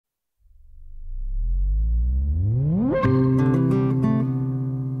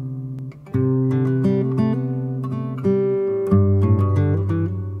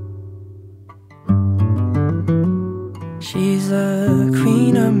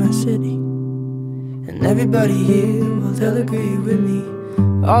my city, and everybody here, well, they'll agree with me.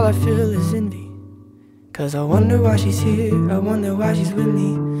 All I feel is envy, 'cause I wonder why she's here, I wonder why she's with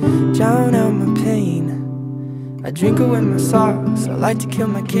me. Drown out my pain, I drink away my sorrows, I like to kill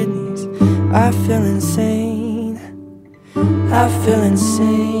my kidneys. I feel insane, I feel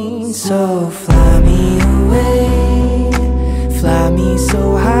insane. So fly me away, fly me so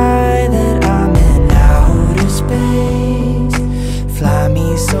high that I'm in outer space. Fly me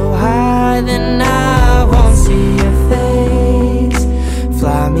so high then I won't see your face.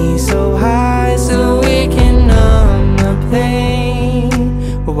 Fly me so high so we can numb the pain,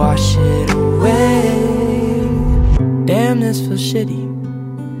 wash it away. Damn, this feels shitty.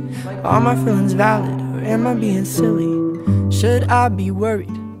 Are my feelings valid, or am I being silly? Should I be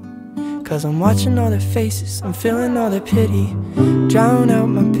worried? 'Cause I'm watching all their faces, I'm feeling all their pity. Drown out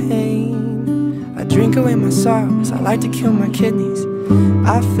my pain, I drink away my sorrows, I like to kill my kidneys.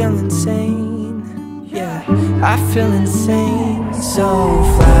 I feel insane, yeah, I feel insane. So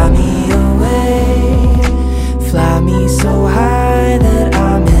fly me away, fly me so high that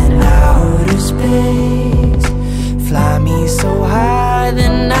I'm in outer space. Fly me so high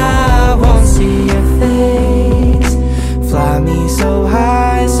then I won't see your face. Fly me so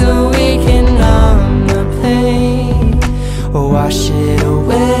high so we can numb the pain, wash it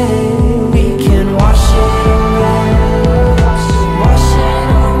away. We can wash it away, wash it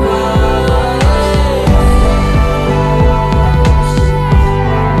away.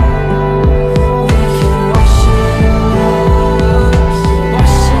 We can wash it away,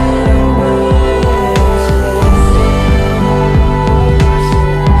 wash it away.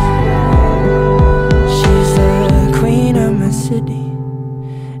 She's the queen of my city,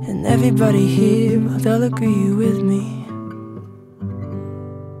 and everybody here, well, they'll agree with me.